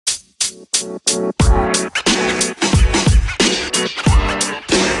What's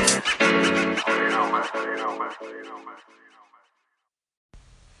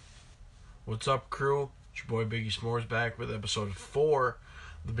up, crew? It's your boy Biggie S'mores back with episode 4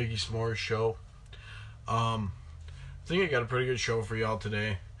 of the Biggie S'mores Show. I think I got a pretty good show for y'all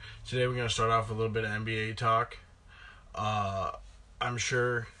today. Today we're going to start off with a little bit of NBA talk. I'm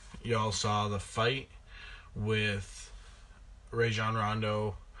sure y'all saw the fight with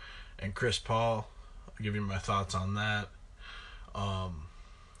Rondo and Chris Paul. I'll give you my thoughts on that. I'm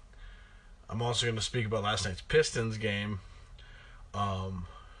also going to speak about last night's Pistons game. I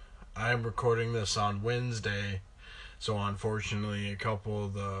am recording this on Wednesday, so unfortunately a couple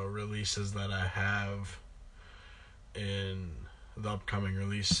of the releases that I have in the upcoming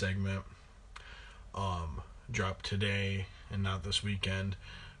release segment drop today and not this weekend,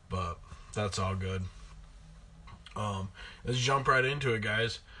 but that's all good. Let's jump right into it,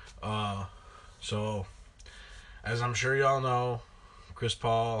 guys. So as I'm sure y'all know, Chris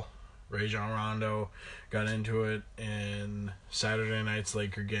Paul, Rondo got into it in Saturday night's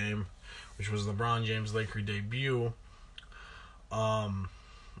Laker game, which was LeBron James' Laker debut. My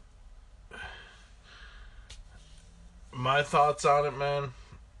thoughts on it, man.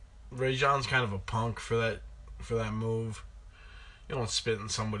 John's kind of a punk for that move. You don't spit in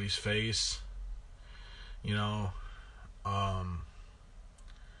somebody's face, you know.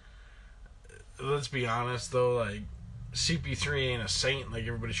 Let's be honest though, like, CP3 ain't a saint like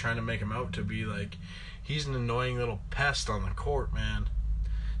everybody's trying to make him out to be. Like, he's an annoying little pest on the court, man.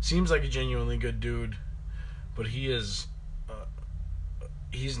 Seems like a genuinely good dude, but he's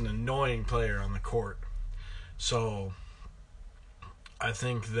an annoying player on the court. So I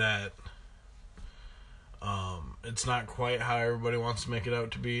think that it's not quite how everybody wants to make it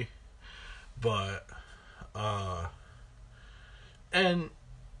out to be, but and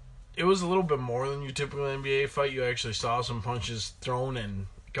it was a little bit more than your typical NBA fight. You actually saw some punches thrown and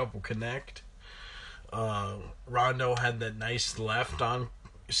a couple connect. Rondo had that nice left on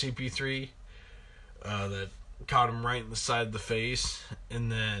CP3 that caught him right in the side of the face,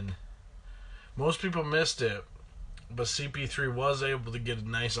 and then most people missed it, but CP3 was able to get a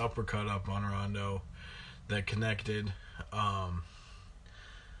nice uppercut up on Rondo that connected.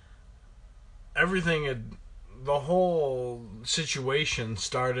 The whole situation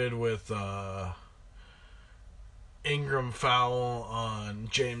started with Ingram foul on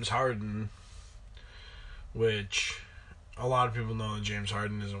James Harden, which a lot of people know that James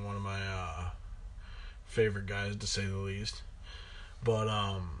Harden isn't one of my favorite guys, to say the least. But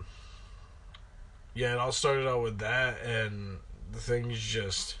yeah, it all started out with that, and the thing is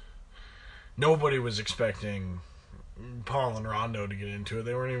just nobody was expecting Paul and Rondo to get into it.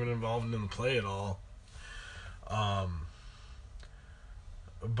 They weren't even involved in the play at all.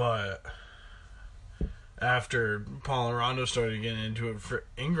 But after Paul and Rondo started getting into it,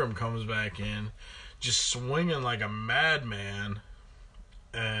 Ingram comes back in, just swinging like a madman,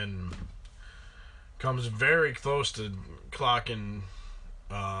 and comes very close to clocking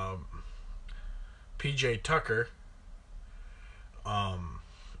PJ Tucker.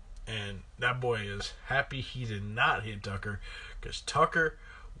 And that boy is happy he did not hit Tucker, because Tucker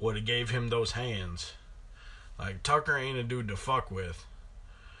would have gave him those hands. Like, Tucker ain't a dude to fuck with.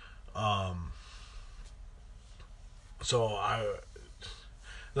 So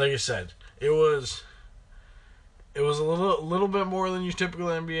like I said, it was a little bit more than your typical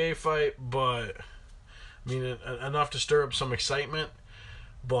NBA fight, but I mean, enough to stir up some excitement,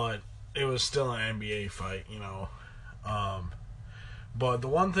 but it was still an NBA fight, you know. But the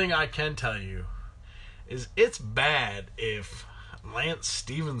one thing I can tell you is it's bad if Lance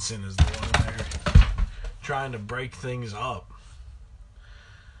Stephenson is the one there trying to break things up.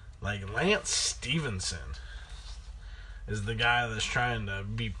 Like, Lance Stephenson is the guy that's trying to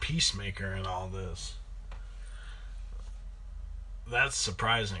be peacemaker in all this. That's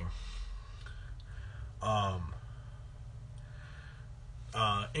surprising.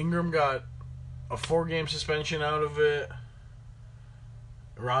 Ingram got a 4-game suspension out of it.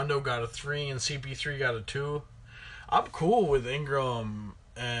 Rondo got a 3 and CP3 got a 2. I'm cool with Ingram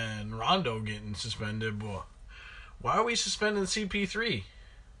and Rondo getting suspended, but why are we suspending CP3?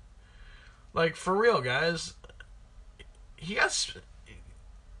 Like, for real, guys. If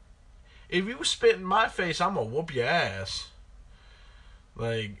you spit in my face, I'm gonna whoop your ass.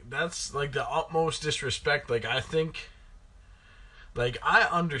 Like, that's like the utmost disrespect. Like, I think, like, I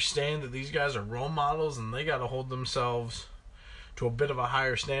understand that these guys are role models and they gotta hold themselves to a bit of a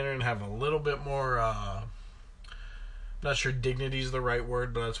higher standard and have a little bit more, not sure dignity is the right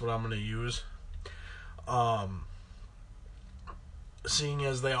word, but that's what I'm gonna use. Seeing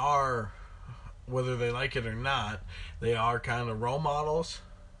as they are whether they like it or not, they are kind of role models.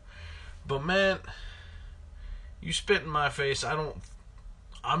 But man, you spit in my face.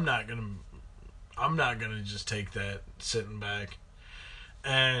 I'm not gonna just take that sitting back.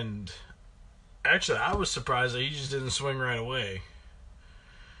 And actually, I was surprised that he just didn't swing right away.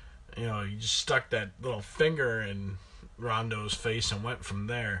 You know, he just stuck that little finger in Rondo's face and went from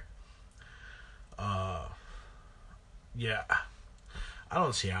there. Yeah. I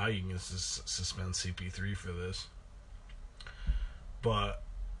don't see how you can suspend CP3 for this. But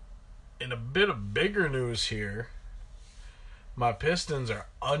in a bit of bigger news here, my Pistons are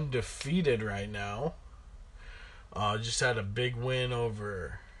undefeated right now. Just had a big win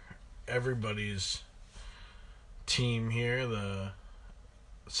over everybody's team here, the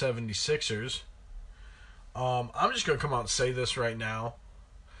 76ers. I'm just going to come out and say this right now.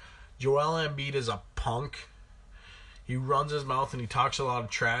 Joel Embiid is a punk. He runs his mouth and he talks a lot of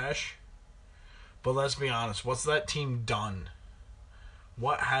trash. But let's be honest, what's that team done?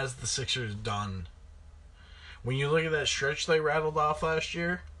 What has the Sixers done? When you look at that stretch they rattled off last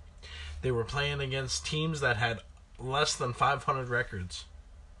year, they were playing against teams that had less than 500 records.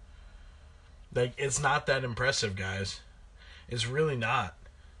 Like, it's not that impressive, guys. It's really not.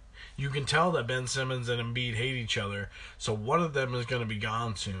 You can tell that Ben Simmons and Embiid hate each other, so one of them is going to be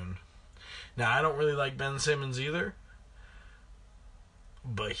gone soon. Now, I don't really like Ben Simmons either,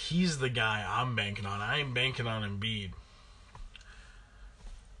 but he's the guy I'm banking on. I ain't banking on Embiid.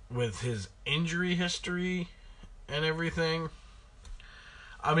 With his injury history and everything,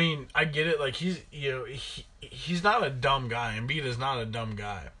 I mean, I get it. Like, he's not a dumb guy. Embiid is not a dumb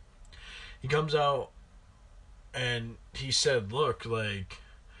guy. He comes out and he said, look, like,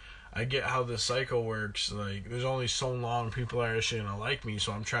 I get how this cycle works. Like, there's only so long people are actually going to like me,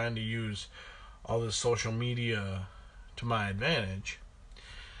 so I'm trying to use all this social media to my advantage.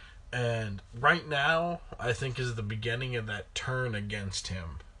 And right now, I think is the beginning of that turn against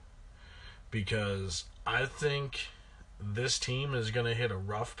him. Because I think this team is going to hit a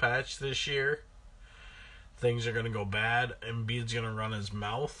rough patch this year. Things are going to go bad. Embiid's going to run his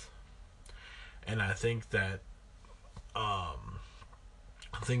mouth. And I think that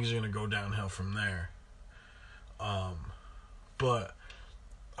things are going to go downhill from there. But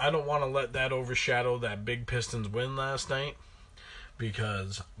I don't want to let that overshadow that big Pistons win last night.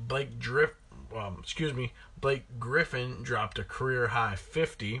 Because Blake Griffin dropped a career-high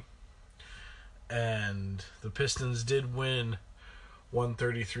 50. And the Pistons did win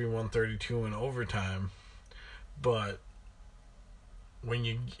 133-132 in overtime. But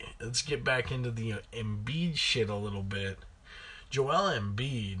let's get back into the Embiid shit a little bit. Joel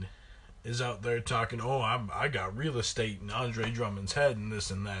Embiid is out there talking, I got real estate in Andre Drummond's head and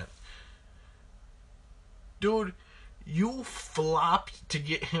this and that. Dude, you flopped to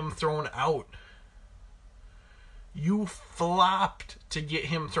get him thrown out. You flopped to get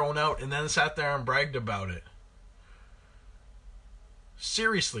him thrown out and then sat there and bragged about it.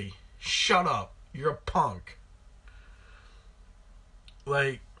 Seriously, shut up. You're a punk.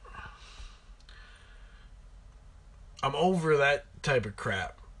 Like, I'm over that type of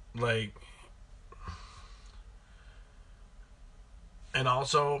crap. Like, and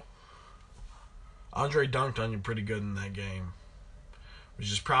also, Andre dunked on you pretty good in that game, which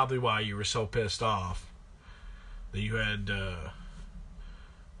is probably why you were so pissed off that you had to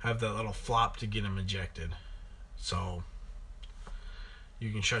have that little flop to get him ejected. So,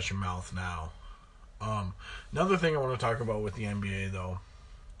 you can shut your mouth now. Another thing I want to talk about with the NBA, though.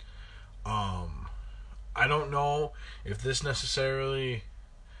 I don't know if this necessarily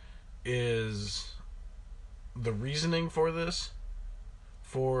is the reasoning for this.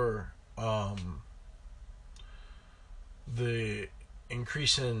 For the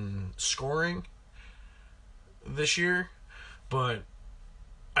increase in scoring this year, but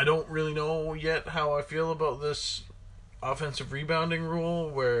I don't really know yet how I feel about this offensive rebounding rule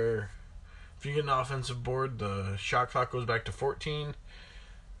where if you get an offensive board, the shot clock goes back to 14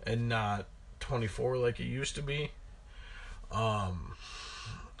 and not 24 like it used to be. I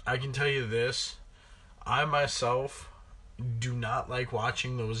can tell you this, I myself do not like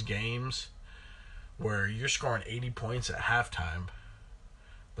watching those games where you're scoring 80 points at halftime.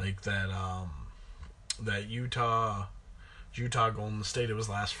 Like that that Utah Golden State, it was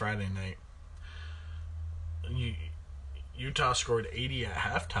last Friday night. Utah scored 80 at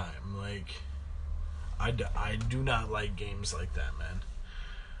halftime. Like, I do not like games like that, man.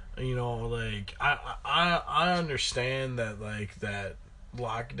 You know, like, I understand that, like, that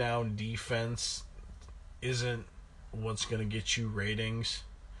lockdown defense isn't what's going to get you ratings.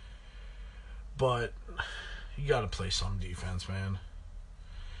 But you got to play some defense, man.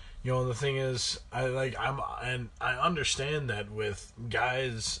 The thing is, I understand that with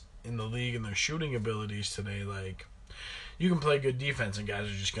guys in the league and their shooting abilities today, like, you can play good defense and guys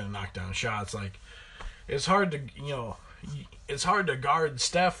are just going to knock down shots. Like, it's hard to guard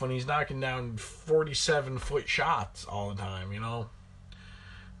Steph when he's knocking down 47-foot shots all the time, The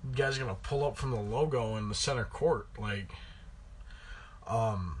guy's going to pull up from the logo in the center court. Like,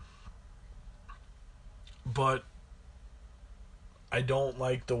 but I don't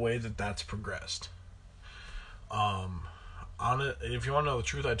like the way that that's progressed. If you want to know the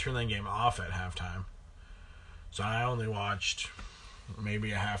truth, I turned that game off at halftime. So I only watched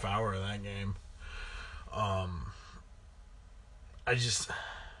maybe a half hour of that game.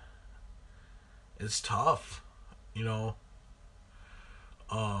 It's tough,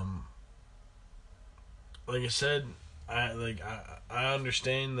 Like I said, I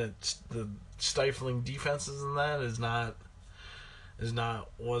understand that the stifling defenses and that is not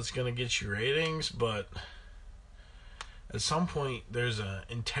what's gonna get you ratings, but at some point there's a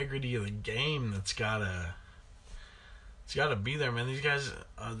integrity of the game that's gotta be there, man. These guys,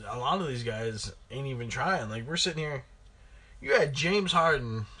 a lot of these guys ain't even trying. Like, we're sitting here, you had James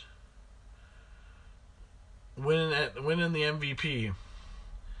Harden winning the MVP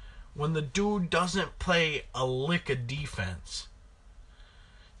when the dude doesn't play a lick of defense.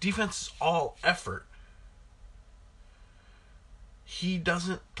 Defense is all effort. He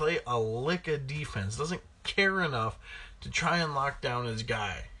doesn't play a lick of defense. Doesn't care enough to try and lock down his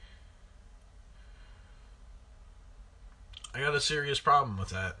guy. I got a serious problem with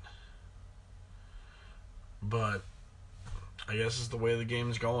that. But I guess it's the way the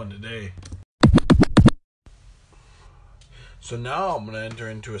game's going today. So now I'm going to enter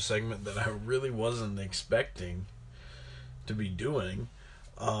into a segment that I really wasn't expecting to be doing.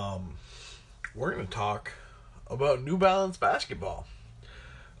 We're going to talk about New Balance basketball.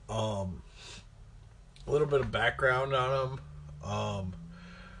 A little bit of background on them.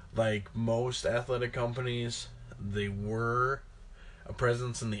 Like most athletic companies, they were a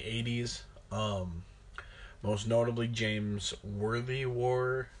presence in the 80s. Most notably, James Worthy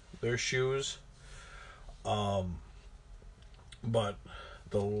wore their shoes. But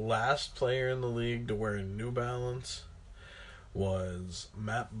the last player in the league to wear New Balance was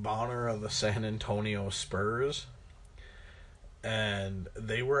Matt Bonner of the San Antonio Spurs. And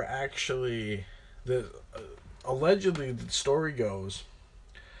they were actually... allegedly, the story goes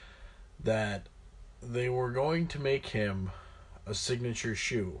that they were going to make him a signature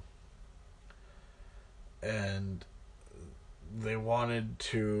shoe. And they wanted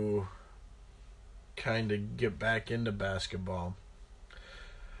to kind of get back into basketball.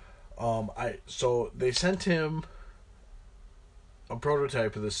 So they sent him a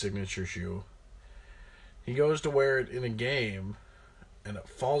prototype of the signature shoe. He goes to wear it in a game, and it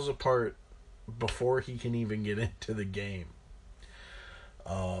falls apart before he can even get into the game.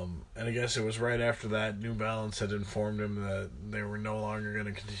 And I guess it was right after that New Balance had informed him that they were no longer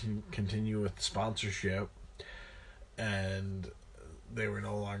going to continue with the sponsorship, and they were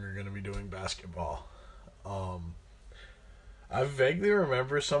no longer going to be doing basketball. I vaguely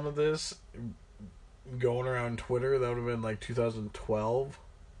remember some of this going around Twitter. That would have been like 2012.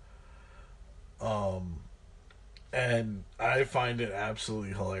 And I find it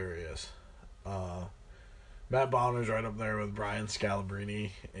absolutely hilarious. Matt Bonner's right up there with Brian Scalabrine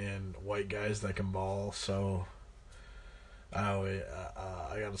and white guys that can ball, so I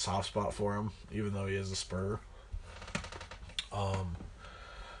got a soft spot for him, even though he is a Spur.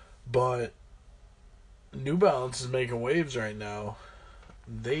 But New Balance is making waves right now.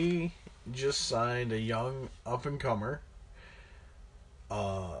 They just signed a young up-and-comer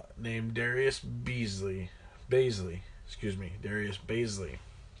named Darius Baisley. They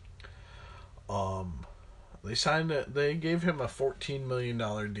gave him a $14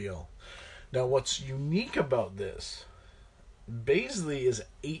 million deal. Now, what's unique about this, Baisley is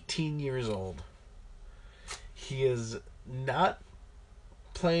 18 years old. He is not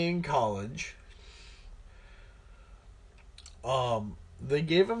playing college. They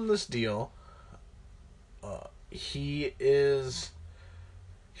gave him this deal. He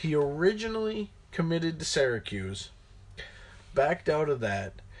originally committed to Syracuse, backed out of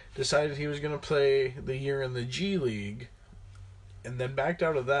that, decided he was going to play the year in the G League, and then backed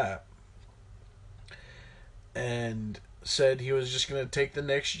out of that, and said he was just going to take the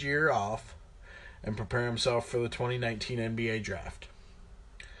next year off and prepare himself for the 2019 NBA draft.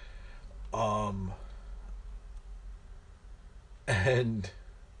 And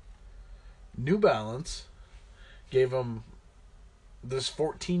New Balance gave him this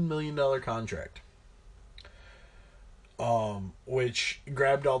 $14 million contract. which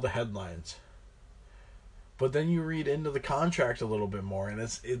grabbed all the headlines. But then you read into the contract a little bit more, and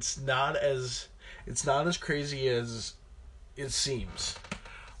it's not as crazy as it seems.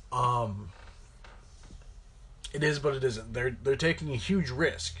 It is, but it isn't. They're taking a huge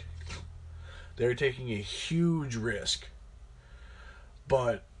risk. They're taking a huge risk,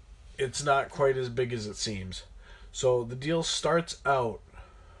 but it's not quite as big as it seems. So the deal starts out.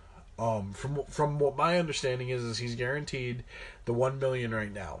 From what my understanding is he's guaranteed the $1 million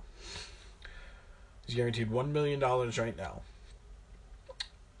right now. He's guaranteed $1 million right now,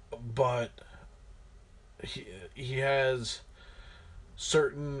 but he has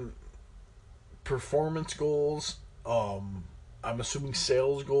certain performance goals. I'm assuming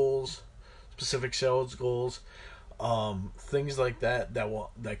sales goals, specific sales goals, things like that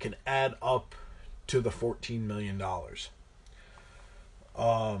can add up to the $14 million.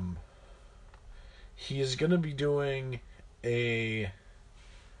 He is going to be doing a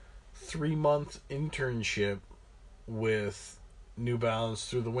 3-month internship with New Balance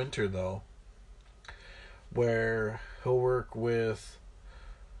through the winter, though, where he'll work with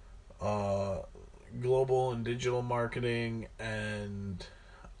global and digital marketing and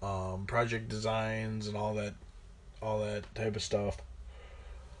project designs and all that type of stuff.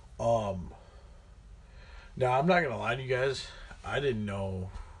 Now, I'm not gonna lie to you guys, I didn't know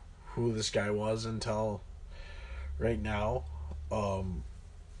who this guy was until right now. I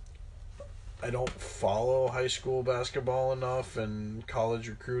don't follow high school basketball enough and college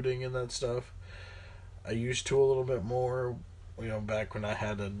recruiting and that stuff. I used to a little bit more, back when I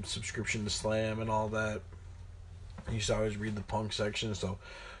had a subscription to Slam and all that. I used to always read the punk section, so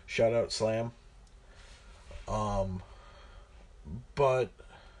shout out Slam. But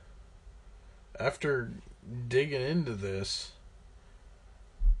after digging into this,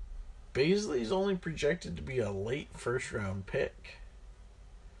 Bazley's only projected to be a late first-round pick.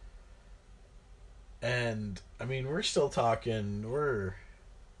 And, I mean, we're still talking,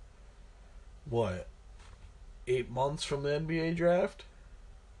 8 months from the NBA draft?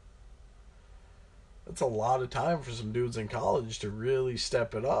 That's a lot of time for some dudes in college to really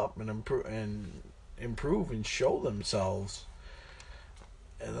step it up and improve and show themselves.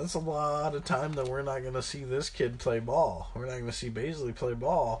 And that's a lot of time that we're not going to see this kid play ball. We're not going to see Bazley play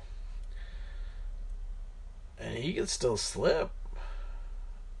ball. And he could still slip.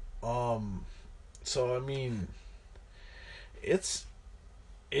 So, I mean, it's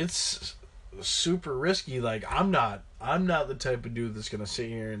super risky. Like, I'm not the type of dude that's going to sit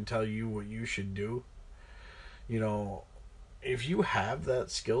here and tell you what you should do. If you have that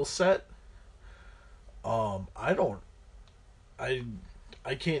skill set, I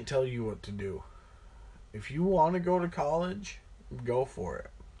can't tell you what to do. If you want to go to college, go for it.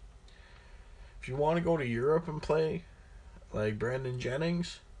 If you want to go to Europe and play like Brandon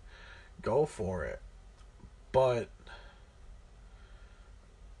Jennings, go for it. But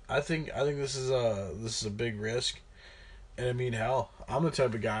I think this is a big risk. And I mean, hell, I'm the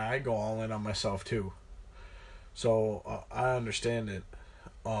type of guy, I go all in on myself too. So I understand it.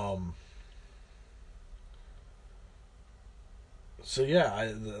 So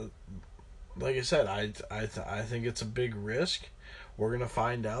yeah, like I said, I think it's a big risk. We're gonna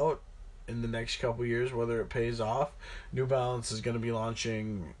find out in the next couple years whether it pays off. New Balance is gonna be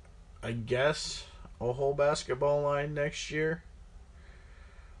launching, I guess, a whole basketball line next year.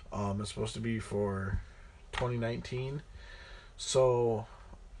 It's supposed to be for 2019. So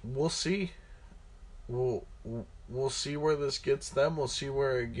we'll see. We'll see where this gets them. We'll see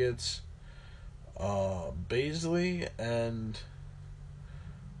where it gets Bazley, and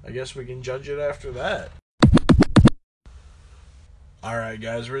I guess we can judge it after that. Alright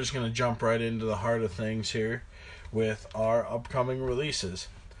guys, we're just going to jump right into the heart of things here with our upcoming releases.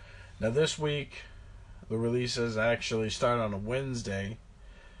 Now this week, the releases actually start on a Wednesday,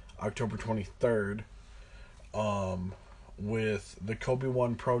 October 23rd, with the Kobe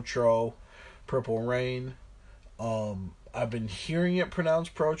 1 Protro Purple Rain. I've been hearing it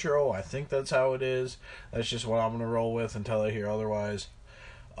pronounced Protro. I think that's how it is. That's just what I'm going to roll with until I hear otherwise.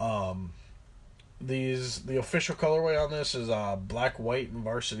 The official colorway on this is black, white, and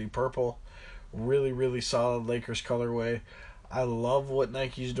varsity purple. Really, really solid Lakers colorway. I love what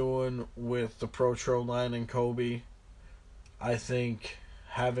Nike's doing with the Protro line and Kobe. I think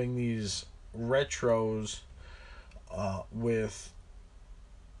having these retros with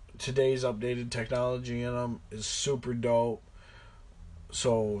today's updated technology in them is super dope.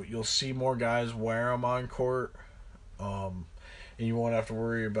 So you'll see more guys wear them on court, and you won't have to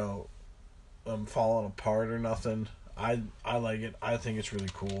worry about them falling apart or nothing. I like it. I think it's really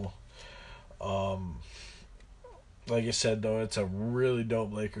cool. like I said, though, it's a really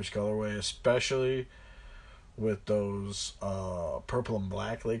dope Lakers colorway, especially with those purple and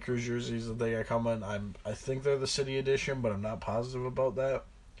black Lakers jerseys that they got coming. I think they're the city edition, but I'm not positive about that.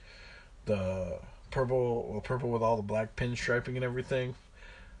 The purple with all the black pinstriping and everything.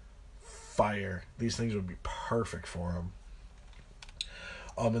 Fire. These things would be perfect for them.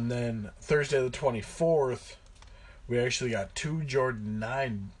 And then Thursday the 24th, we actually got 2 Jordan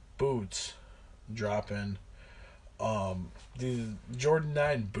 9 boots dropping. The Jordan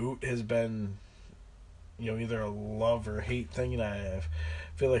 9 boot has been, either a love or hate thing, and I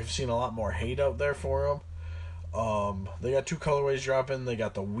feel like I've seen a lot more hate out there for them. They got 2 colorways dropping. They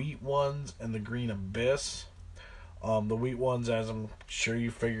got the wheat ones and the green abyss. The wheat ones, as I'm sure you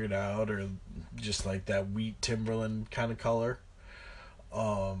figured out, are just like that wheat Timberland kind of color.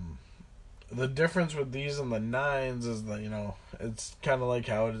 The difference with these and the 9s is that, it's kind of like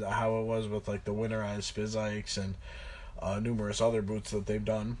how it was with like the winterized Spizikes and numerous other boots that they've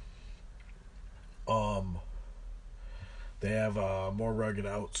done. They have a more rugged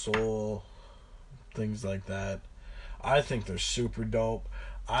outsole, things like that. I think they're super dope.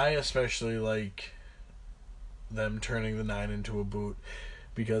 I especially like them turning the 9 into a boot,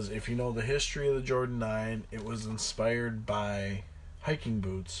 because if you know the history of the Jordan 9, it was inspired by hiking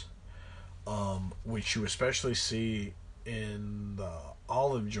boots, which you especially see in the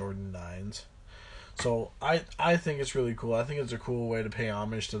olive Jordan 9s. So I think it's really cool. I think it's a cool way to pay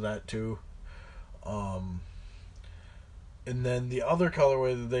homage to that too. And then the other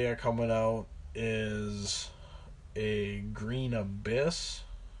colorway that they are coming out is a green abyss,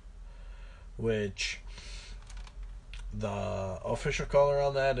 which the official color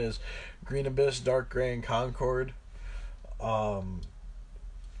on that is green abyss, dark gray, and concord.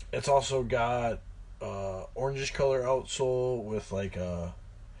 It's also got orangish color outsole with like a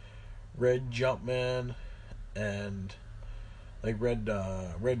red Jumpman and like red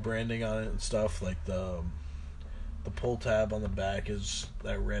branding on it and stuff. Like the pull tab on the back is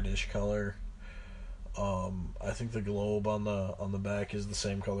that reddish color. I think the globe on the back is the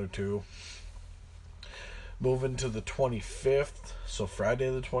same color too. Moving to the 25th, so Friday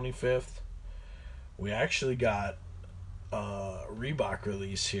the 25th, we actually got a Reebok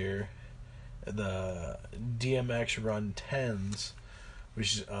release here, the DMX Run 10s,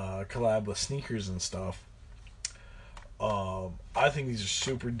 which is collab with sneakers and stuff. I think these are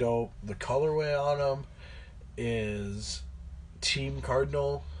super dope. The colorway on them is Team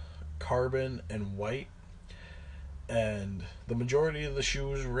Cardinal, Carbon, and White. And the majority of the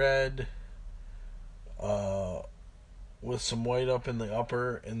shoes red, with some white up in the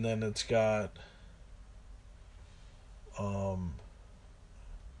upper, and then it's got a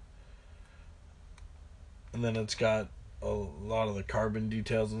lot of the carbon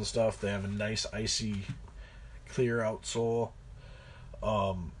details and stuff. They have a nice icy clear outsole.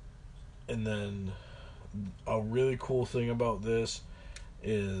 And then a really cool thing about this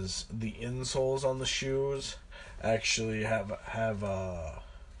is the insoles on the shoes actually have a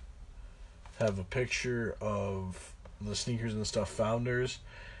picture of the Sneakers and Stuff founders,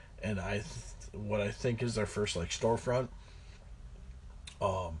 and what I think is their first like storefront.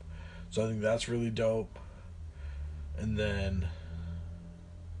 So I think that's really dope. And then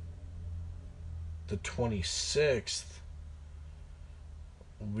the 26th,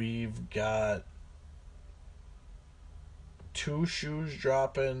 we've got 2 shoes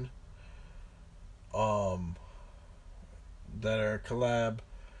dropping that are collab.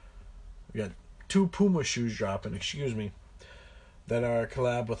 We got 2 Puma shoes dropping, that are a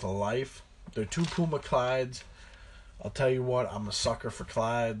collab with Alife. They're 2 Puma Clydes. I'll tell you what, I'm a sucker for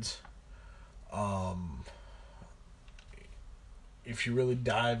Clydes. If you really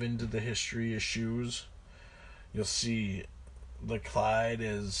dive into the history of shoes, you'll see the Clyde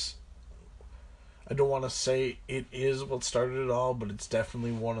is, I don't want to say it is what started it all, but it's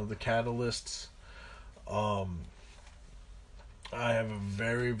definitely one of the catalysts. I have a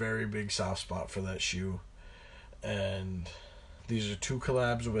very, very big soft spot for that shoe. And these are 2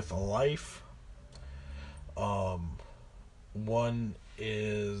 collabs with Alife. One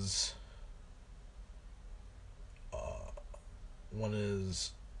is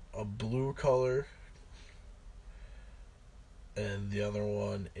a blue color, and the other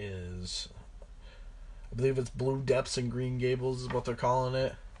one is, I believe it's Blue Depths and Green Gables is what they're calling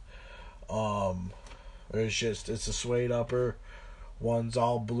it. It's a suede upper. One's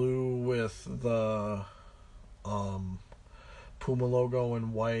all blue with the Puma logo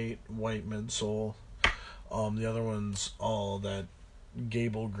and white midsole. The other one's all that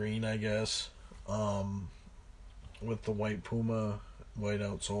gable green, I guess, with the white Puma, white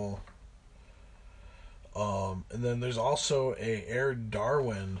outsole. And then there's also a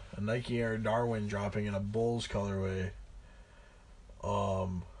Nike Air Darwin dropping in a Bulls colorway.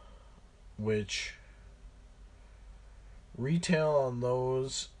 Which retail on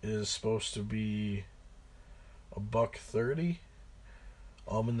those is supposed to be $130.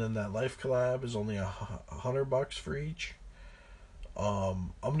 And then that Life collab is only $100 for each.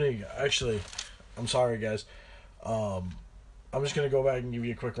 I'm sorry guys. I'm just gonna go back and give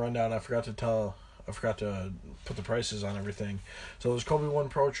you a quick rundown. I forgot to put the prices on everything. So those Kobe 1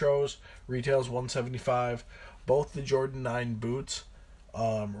 Pro Tros retails $175. Both the Jordan 9 boots,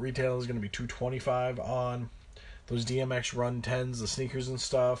 retail is gonna be $225 on. Those DMX Run 10s, the sneakers and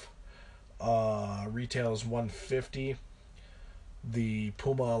stuff, retail is $150. The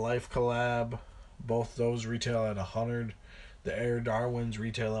Puma Life collab, both those retail at $100. The Air Darwins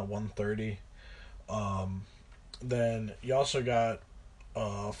retail at $130. Then you also got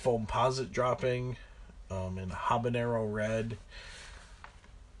Foamposite dropping in Habanero Red.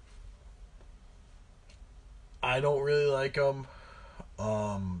 I don't really like them.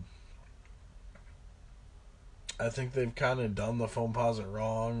 I think they've kind of done the Foamposite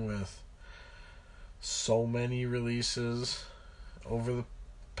wrong with so many releases over the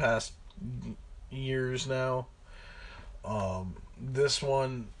past years now. This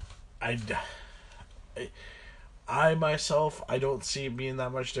one, I myself, I don't see it being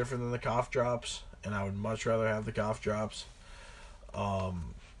that much different than the cough drops, and I would much rather have the cough drops.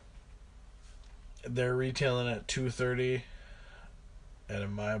 They're retailing at $230, and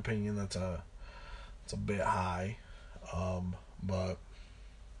in my opinion, it's a bit high, but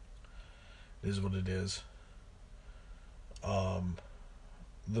it is what it is.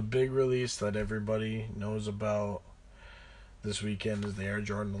 The big release that everybody knows about this weekend is the Air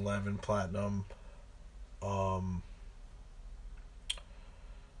Jordan 11 Platinum.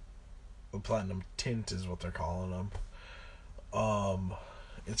 The Platinum Tint is what they're calling them.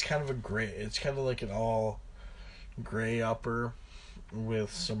 It's kind of a gray. It's kind of like an all gray upper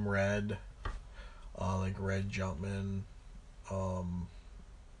with some red, like red Jumpman,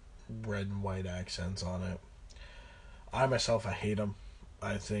 red and white accents on it. I hate them.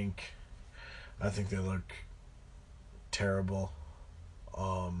 I think they look terrible.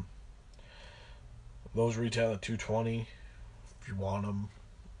 Those retail at $220 if you want them.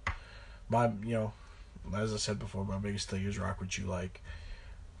 As I said before, my biggest thing is rock what you like.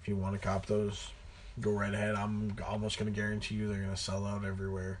 If you want to cop those, go right ahead. I'm almost gonna guarantee you they're gonna sell out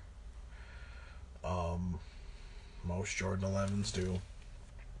everywhere. Most Jordan 11s do.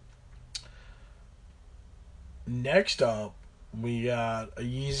 Next up, we got a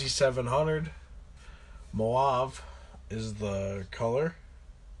Yeezy 700. Mauve is the color.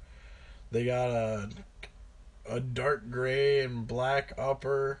 They got a dark gray and black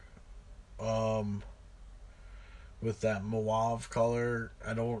upper, with that mauve color.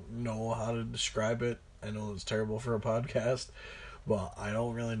 I don't know how to describe it. I know it's terrible for a podcast, but I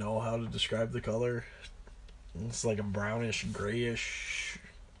don't really know how to describe the color. It's like a brownish, grayish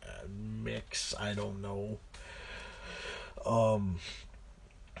mix. I don't know.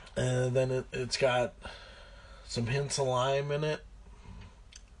 And then it's got some hints of lime in it,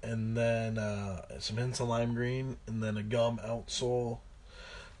 and then some hints of lime green, and then a gum outsole.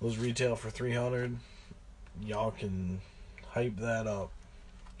 Those retail for $300. Y'all can hype that up.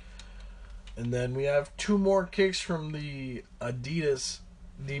 And then we have two more kicks from the Adidas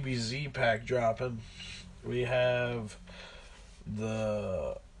DBZ pack dropping. We have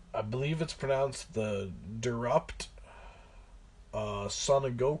I believe it's pronounced the Derupt Son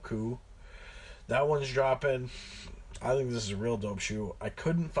of Goku. That one's dropping. I think this is a real dope shoe. I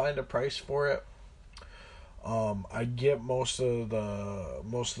couldn't find a price for it. I get most of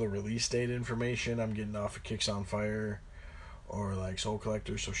the release date information I'm getting off of Kicks on Fire or like Soul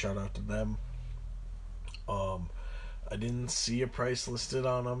Collector, so shout out to them. I didn't see a price listed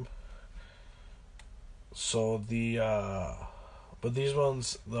on them. So but these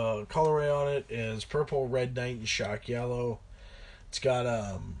ones, the colorway on it is purple, red, night, and shock yellow. It's got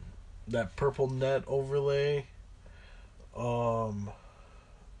that purple net overlay,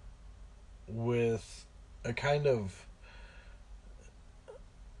 with a kind of,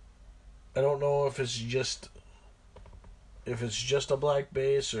 I don't know if it's just a black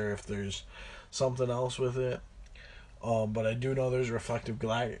base or if there's something else with it. But I do know there's reflective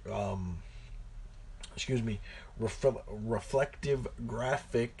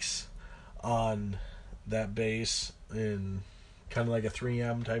graphics on that base in kind of like a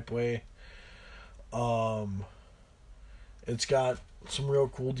 3M type way. It's got some real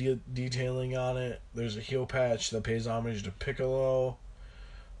cool detailing on it. There's a heel patch that pays homage to Piccolo.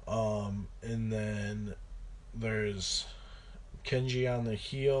 And then there's Kenji on the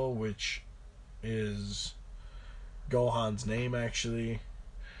heel, which is Gohan's name, actually.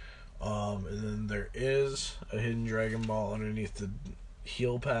 And then there is a hidden Dragon Ball underneath the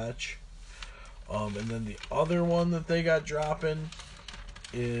heel patch. And then the other one that they got dropping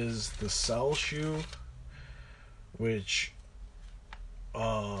is the Cell shoe, which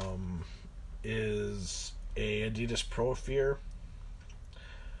is a Adidas Pro Fear.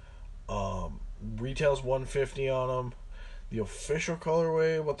 Retails $150 on them. The official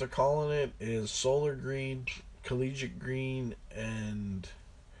colorway, what they're calling it, is Solar Green, Collegiate Green, and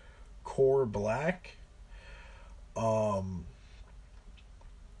Core Black.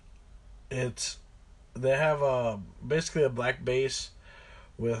 They have basically a black base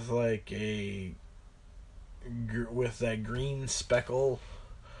with like with that green speckle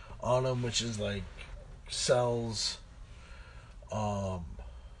on them, which is like Cell's.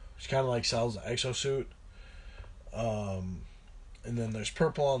 It's kind of like Cell's exosuit. And then there's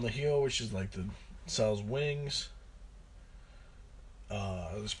purple on the heel, which is like the Cell's wings.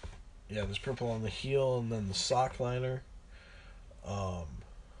 There's purple on the heel, and then the sock liner.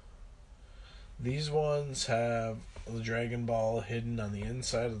 These ones have the Dragon Ball hidden on the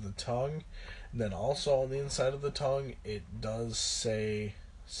inside of the tongue. And then also on the inside of the tongue, it does say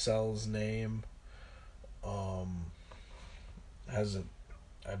Cell's name. Has it,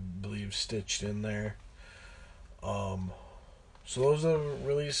 I believe, stitched in there. So those are the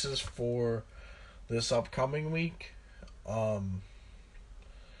releases for this upcoming week. Let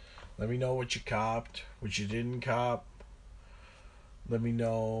me know what you copped, what you didn't cop. Let me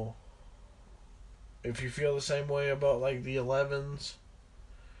know if you feel the same way about like the 11s.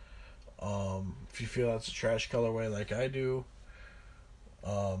 If you feel that's a trash colorway like I do.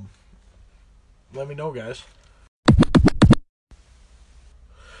 Let me know, guys.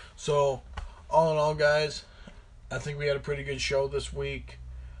 So, all in all, guys, I think we had a pretty good show this week.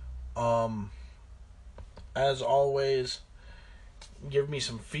 As always, give me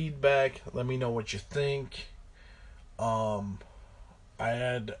some feedback. Let me know what you think. I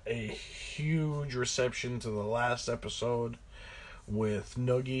had a huge reception to the last episode with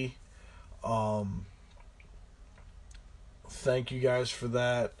Noogie. Thank you guys for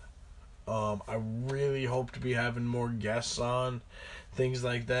that. I really hope to be having more guests on, things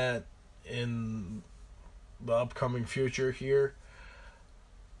like that, in the upcoming future here.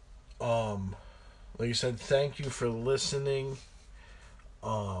 Like I said, thank you for listening.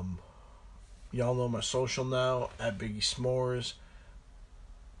 Y'all know my social now, at Biggie S'mores,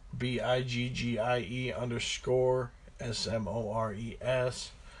 BIGGIE_SMORES.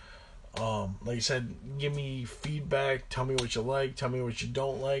 Like I said, give me feedback, tell me what you like, tell me what you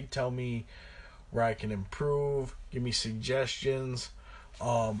don't like, tell me where I can improve, give me suggestions.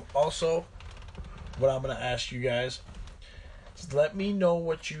 Also, what I'm going to ask you guys is let me know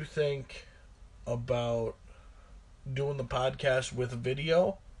what you think about doing the podcast with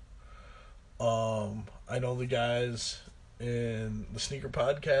video. I know the guys in the Sneaker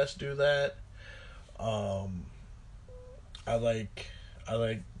Podcast do that. I like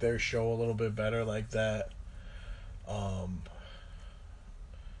their show a little bit better like that. I'm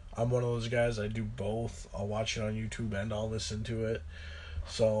one of those guys, I do both. I'll watch it on YouTube and I'll listen to it.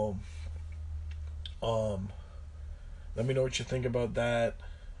 So, let me know what you think about that.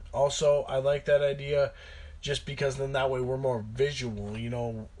 Also, I like that idea just because then that way we're more visual. You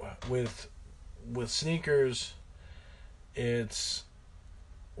know, with sneakers, it's,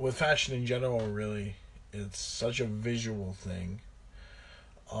 with fashion in general, really, it's such a visual thing.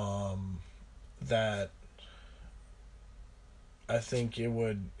 That I think it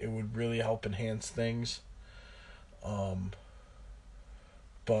would really help enhance things.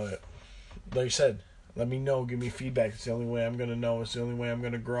 But like I said, let me know, give me feedback. It's the only way I'm gonna know. It's the only way I'm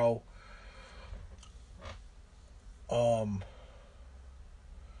gonna grow. I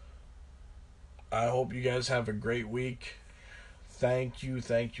hope you guys have a great week. Thank you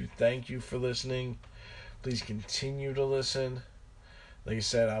for listening. Please continue to listen. Like I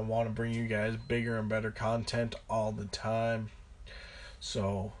said, I want to bring you guys bigger and better content all the time.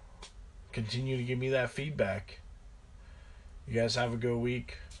 So, continue to give me that feedback. You guys have a good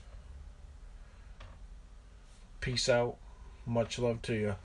week. Peace out. Much love to you.